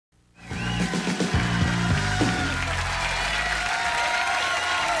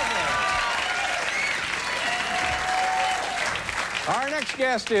next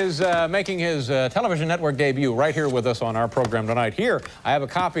guest is making his television network debut right here with us on our program tonight. Here, I have a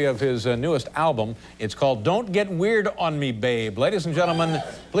copy of his newest album. It's called Don't Get Weird on Me, Babe. Ladies and gentlemen,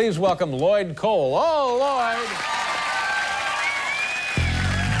 please welcome Lloyd Cole. Oh, Lloyd!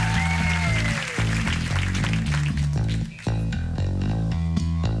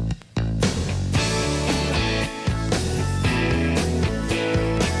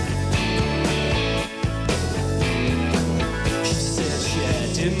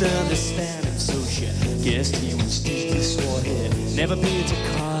 Didn't understand him, so she guessed he was deeply swore-head. Never been to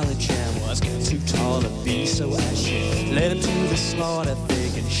college and was too tall to be, so as she led him to the slaughter,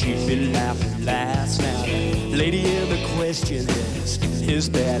 thinking she'd be laughing last. Now the lady in the question is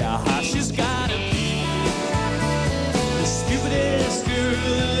that a heart? She's gotta be the stupidest girl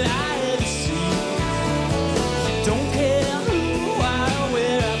that I ever seen. She don't care who, why,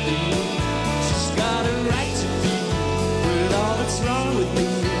 where I've been. She's got a right to be with all that's wrong with me.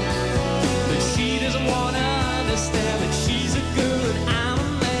 Understand that she's a girl and I'm a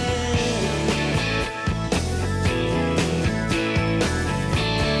man.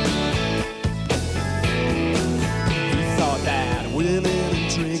 He thought that women and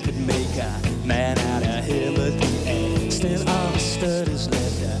drink could make a man out of him, but the extent of his studies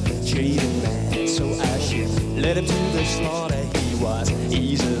left a jaded man. So as she led him to the slaughter, he was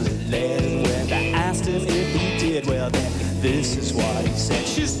easily led. And when they asked him if he did, well then this is what he said: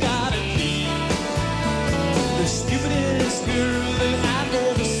 she's gotta be the stupidest girl that I've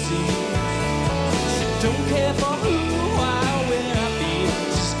ever seen. She don't care for who, why, where I've been.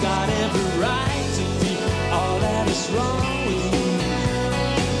 She's got every right to be all that is wrong with me.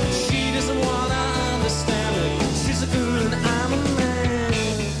 She doesn't wanna understand that she's a girl and I'm a man.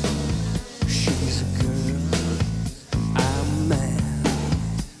 She's a girl, I'm a man.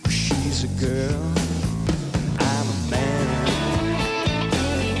 She's a girl, I'm a man.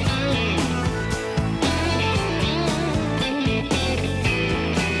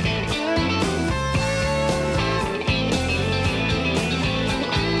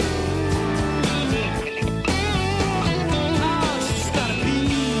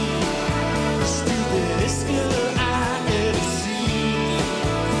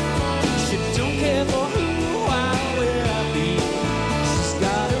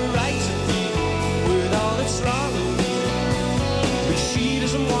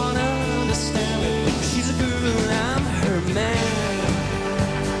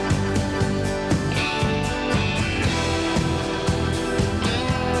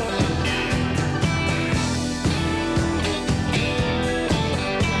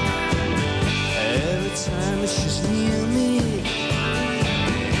 She's near me,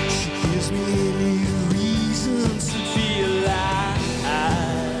 she gives me a new reason to be alive,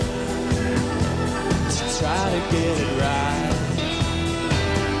 to try to get it right.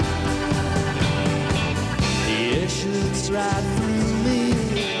 Yeah, she looks right through me.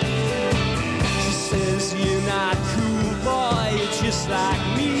 She says, you're not cool, boy, you're just like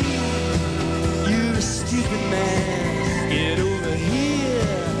me. You're a stupid man, get over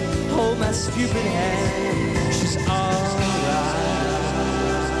here, hold my stupid hand. She's alright,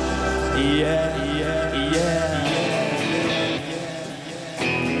 yeah.